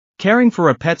Caring for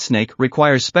a pet snake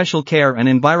requires special care and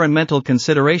environmental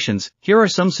considerations. Here are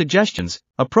some suggestions.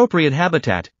 Appropriate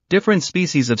habitat. Different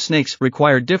species of snakes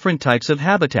require different types of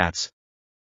habitats.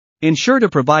 Ensure to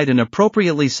provide an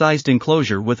appropriately sized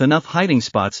enclosure with enough hiding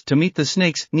spots to meet the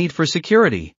snake's need for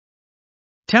security.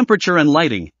 Temperature and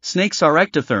lighting. Snakes are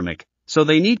ectothermic, so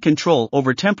they need control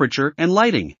over temperature and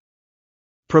lighting.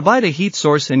 Provide a heat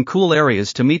source in cool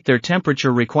areas to meet their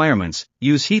temperature requirements.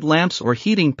 Use heat lamps or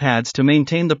heating pads to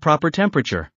maintain the proper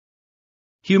temperature.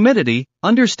 Humidity.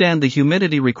 Understand the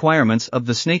humidity requirements of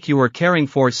the snake you are caring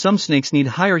for. Some snakes need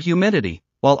higher humidity,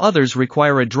 while others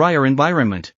require a drier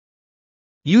environment.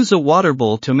 Use a water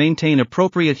bowl to maintain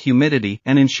appropriate humidity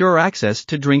and ensure access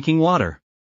to drinking water.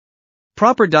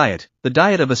 Proper diet. The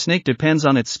diet of a snake depends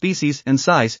on its species and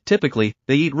size. Typically,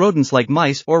 they eat rodents like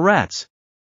mice or rats.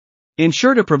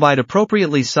 Ensure to provide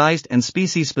appropriately sized and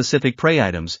species-specific prey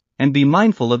items, and be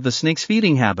mindful of the snake's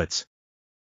feeding habits.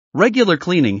 Regular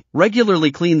cleaning.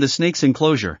 Regularly clean the snake's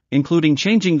enclosure, including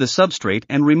changing the substrate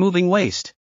and removing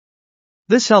waste.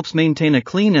 This helps maintain a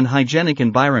clean and hygienic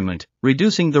environment,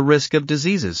 reducing the risk of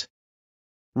diseases.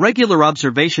 Regular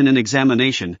observation and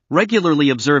examination. Regularly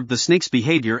observe the snake's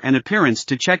behavior and appearance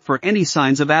to check for any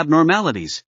signs of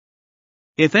abnormalities.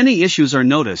 If any issues are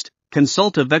noticed,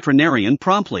 consult a veterinarian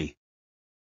promptly.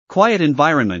 Quiet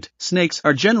environment. Snakes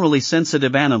are generally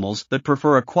sensitive animals that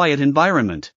prefer a quiet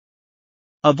environment.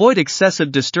 Avoid excessive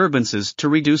disturbances to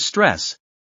reduce stress.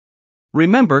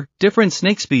 Remember, different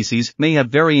snake species may have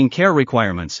varying care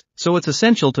requirements, so it's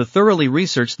essential to thoroughly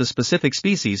research the specific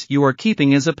species you are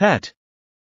keeping as a pet.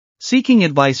 Seeking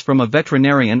advice from a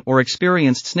veterinarian or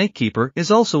experienced snake keeper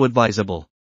is also advisable.